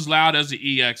overall as loud as the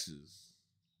EXs.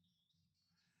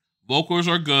 Vocals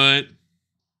are good.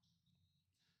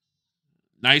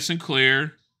 Nice and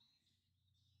clear.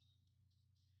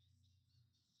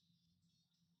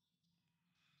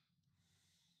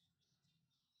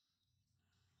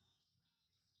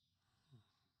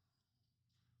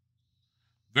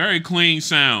 Very clean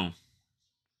sound.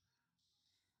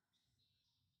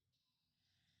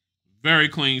 Very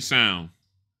clean sound.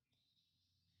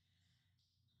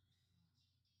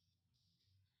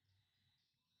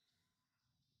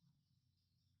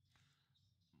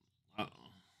 Uh,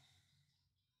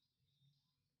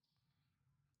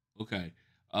 okay.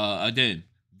 Again,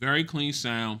 very clean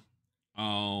sound,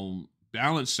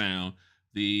 balanced sound.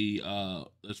 The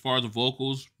as far as the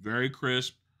vocals, very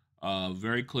crisp,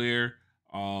 very clear.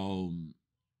 Um,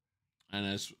 and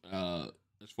as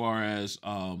far as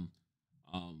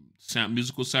sound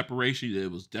musical separation,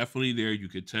 it was definitely there. You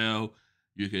could tell.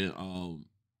 You can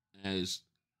as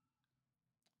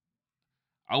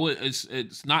I would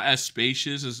it's not as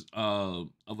spacious as of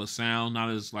a sound, not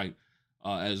as like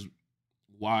as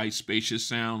wide spacious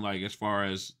sound, like as far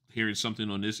as hearing something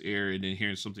on this ear and then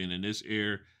hearing something in this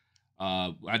ear.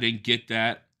 I didn't get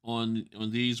that on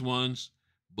these ones,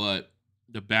 but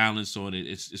the balance on it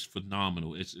is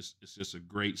phenomenal. It's just a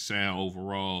great sound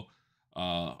overall.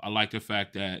 I like the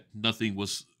fact that nothing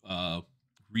was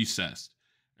recessed.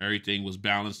 Everything was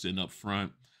balanced and up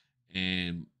front,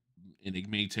 and it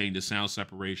maintained the sound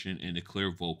separation and the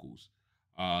clear vocals.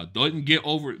 Didn't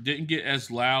get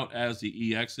as loud as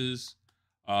the EXs.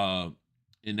 Uh,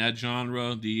 in that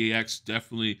genre, the EX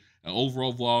definitely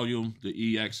overall volume.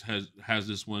 The EX has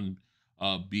this one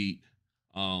beat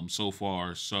so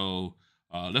far. So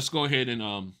let's go ahead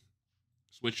and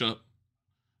switch up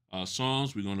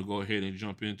songs. We're gonna go ahead and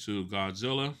jump into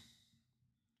Godzilla.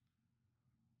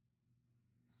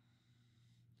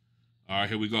 All right,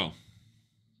 here we go.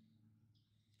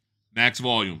 Max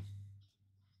volume.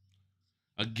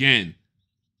 Again,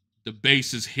 the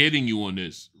bass is hitting you on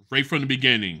this right from the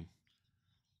beginning.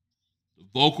 The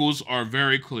vocals are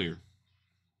very clear.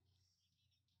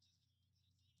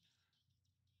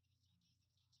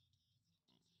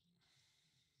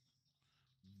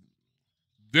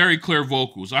 Very clear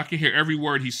vocals. I can hear every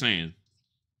word he's saying.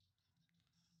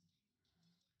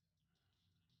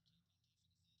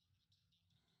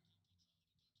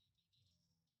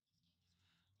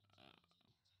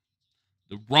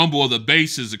 The rumble of the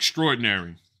bass is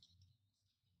extraordinary.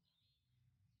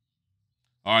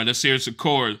 All right, let's hear some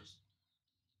chords.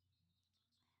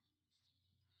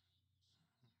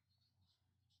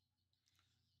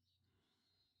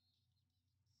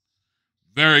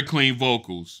 Very clean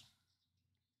vocals.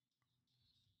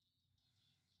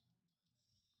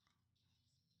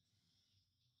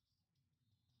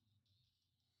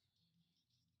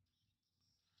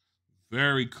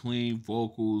 Very clean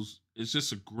vocals. It's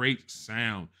just a great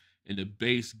sound, and the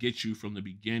bass gets you from the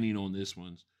beginning on this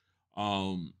one.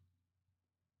 Um,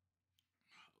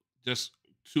 just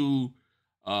two,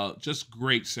 just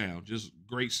great sound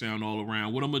all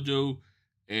around. What I'm gonna do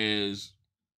is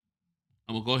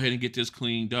I'm gonna go ahead and get this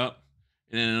cleaned up,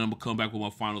 and then I'm gonna come back with my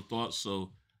final thoughts.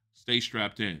 So stay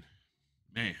strapped in,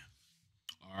 man.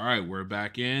 All right, we're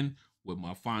back in with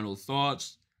my final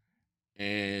thoughts,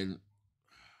 and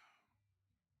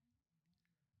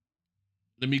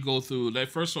let me go through. Like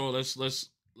first of all, let's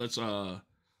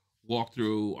walk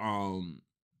through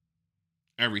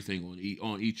everything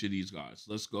on each of these guys.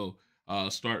 Let's go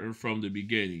starting from the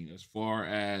beginning. As far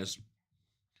as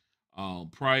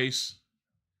price,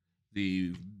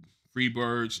 the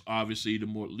Freebirds, obviously the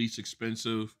more least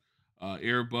expensive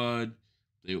earbud.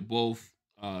 They were both,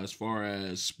 as far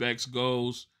as specs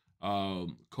goes,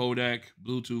 codec,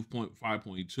 Bluetooth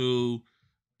 5.2,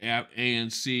 app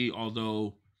ANC.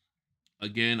 Although,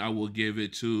 again, I will give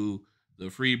it to the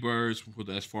Freebirds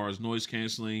for as far as noise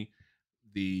canceling.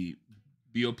 The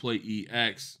Beoplay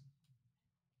EX,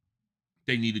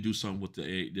 they need to do something with the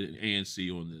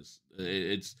ANC on this.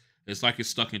 It's like it's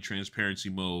stuck in transparency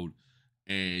mode,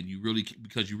 and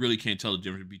because you really can't tell the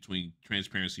difference between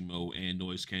transparency mode and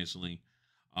noise canceling.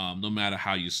 No matter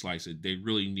how you slice it, they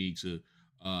really need to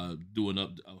do a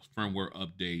firmware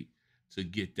update to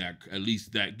get that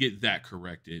get that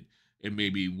corrected, and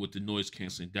maybe with the noise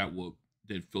canceling that will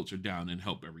then filter down and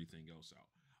help everything else out.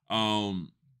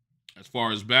 As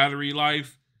far as battery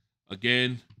life,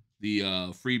 again, the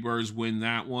Freebirds win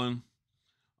that one.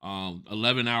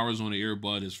 11 hours on the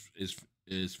earbud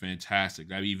is fantastic.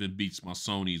 That even beats my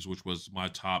Sony's, which was my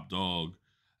top dog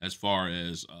as far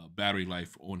as battery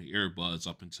life on the earbuds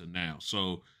up until now.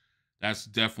 So that's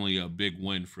definitely a big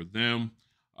win for them.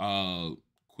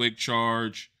 Quick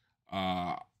charge,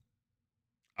 I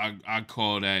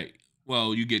call that.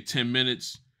 Well, you get 10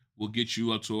 minutes. We'll get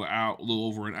you up to a little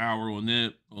over an hour on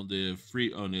that on the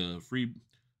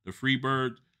free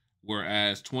bird,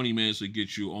 whereas 20 minutes will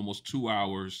get you almost 2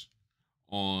 hours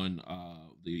on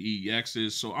the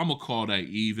EXs. So I'm gonna call that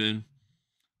even.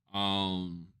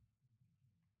 Um,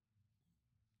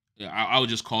 yeah, I would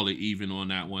just call it even on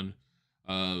that one.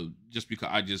 Just because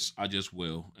I just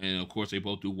will, and of course they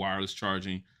both do wireless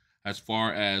charging. As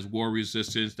far as water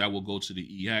resistance, that will go to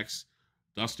the EX.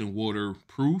 Dust and water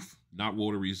proof, not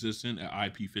water resistant at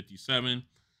IP57.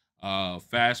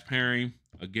 Fast pairing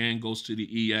again goes to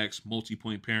the EX.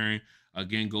 Multi-point pairing,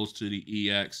 again goes to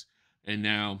the EX. And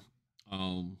now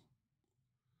um,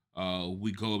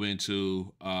 we go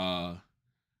into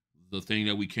the thing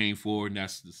that we came for, and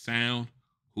that's the sound.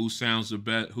 Who sounds the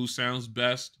best? Who sounds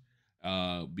best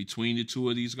between the two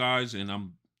of these guys? And the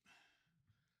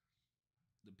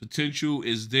potential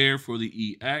is there for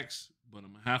the EX, but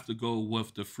I'm gonna have to go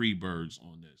with the Freebirds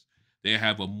on this. They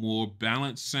have a more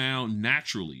balanced sound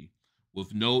naturally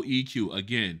with no EQ.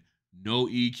 Again, no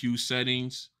EQ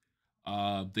settings.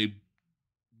 They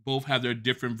both have their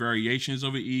different variations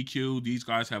of an EQ. These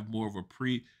guys have more of a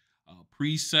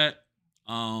preset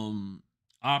um,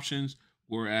 options,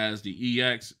 whereas the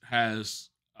EX has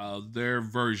their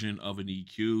version of an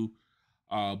EQ.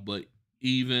 But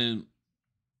even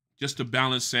just the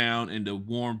balanced sound and the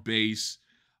warm bass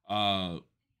uh,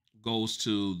 goes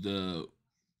to the.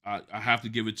 I have to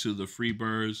give it to the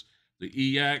Freebirds.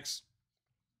 The EX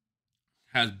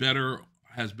has better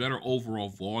overall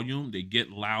volume. They get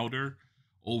louder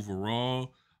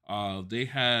overall. They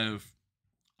have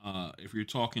if you're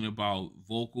talking about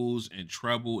vocals and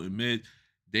treble and mid,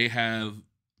 they have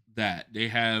that. They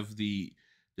have the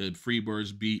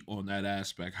Freebirds beat on that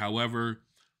aspect. However,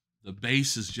 the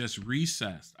bass is just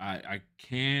recessed. I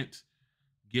can't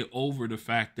get over the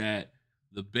fact that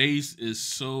the bass is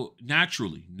so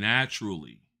naturally.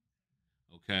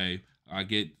 Okay. I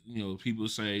get, people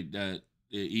say that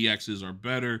the EXs are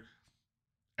better.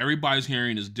 Everybody's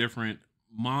hearing is different.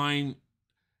 Mine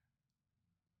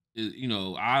is,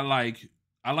 I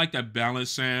like that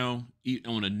balanced sound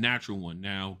on a natural one.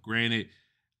 Now, granted,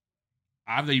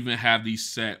 I've even have these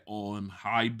set on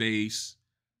high bass,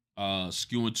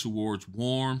 skewing towards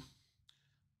warm.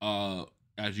 Uh,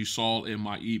 as you saw in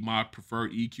my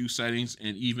preferred EQ settings,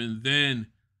 and even then,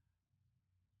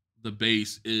 the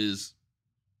bass is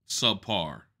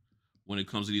subpar when it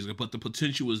comes to these. But the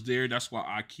potential is there. That's why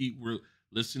I keep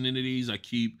listening to these. I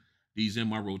keep these in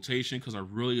my rotation because I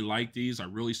really like these. I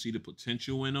really see the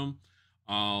potential in them.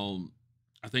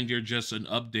 I think they're just an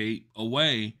update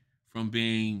away from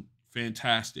being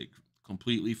fantastic,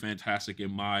 completely fantastic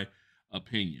in my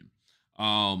opinion.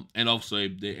 And also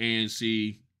the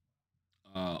ANC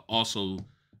also,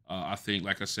 I think,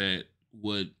 like I said,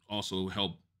 would also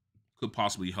help, could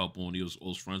possibly help on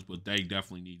those fronts, but they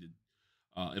definitely needed.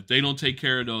 If they don't take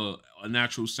care of the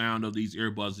natural sound of these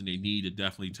earbuds, then they need to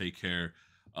definitely take care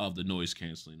of the noise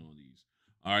canceling on these.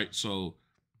 All right, so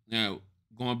now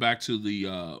going back to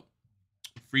the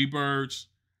Freebirds,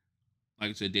 like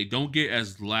I said, they don't get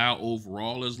as loud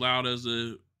overall as loud as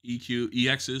the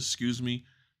EXs, excuse me,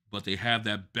 but they have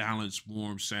that balanced,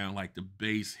 warm sound. Like the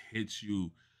bass hits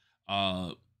you,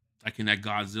 uh, like in that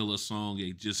Godzilla song,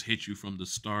 it just hits you from the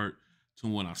start to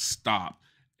when I stop.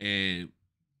 And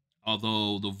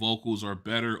although the vocals are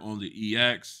better on the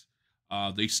EX,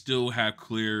 they still have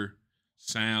clear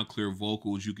sound, clear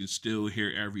vocals. You can still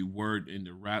hear every word in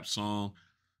the rap song,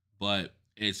 but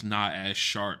it's not as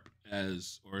sharp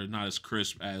as, or not as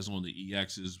crisp as on the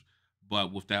EXs.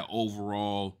 But with that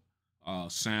overall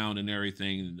sound and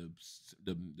everything,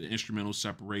 and the instrumental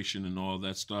separation and all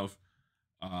that stuff,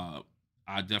 uh,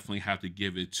 I definitely have to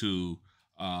give it to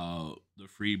the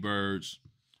Freebirds.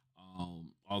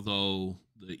 Although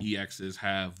the EXs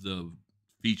have the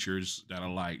features that I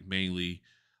like, mainly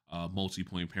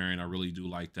multi-point pairing, I really do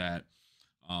like that.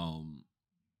 Um,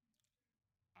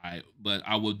 but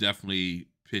I will definitely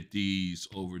pit these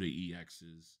over the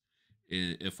EXs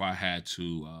if I had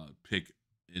to pick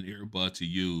an earbud to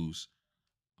use.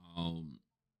 Um,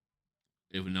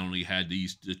 if it only had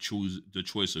the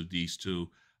choice of these two,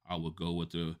 I would go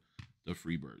with the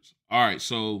Freebirds. All right,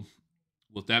 so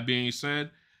with that being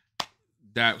said,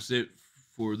 that's it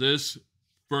for this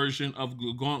version of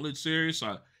the Gauntlet series.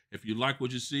 If you like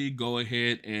what you see, go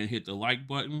ahead and hit the like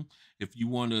button. If you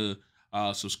want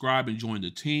to subscribe and join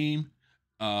the team,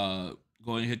 go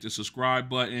ahead and hit the subscribe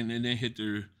button and then hit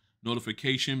the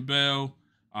notification bell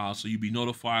so you'll be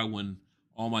notified when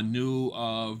all my new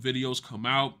videos come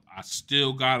out. I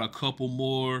still got a couple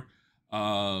more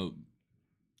uh,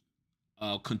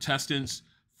 contestants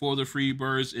for the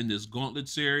Freebirds in this Gauntlet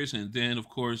series. And then, of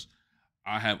course,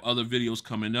 I have other videos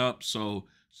coming up. So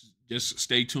just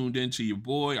stay tuned in to your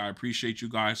boy. I appreciate you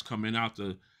guys coming out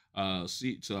to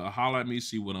holler at me,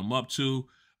 see what I'm up to.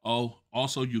 Oh,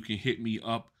 also, you can hit me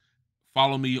up.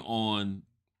 Follow me on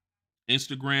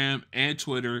Instagram and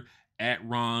Twitter at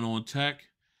Ron on Tech.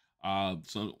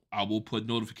 So I will put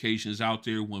notifications out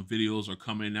there when videos are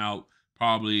coming out,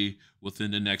 probably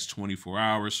within the next 24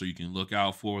 hours, so you can look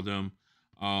out for them.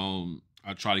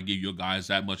 I try to give you guys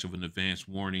that much of an advance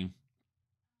warning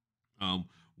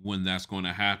when that's going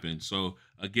to happen. So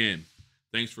again,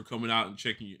 thanks for coming out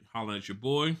and hollering at your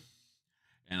boy.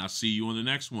 and I'll see you on the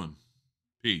next one.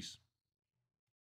 Peace.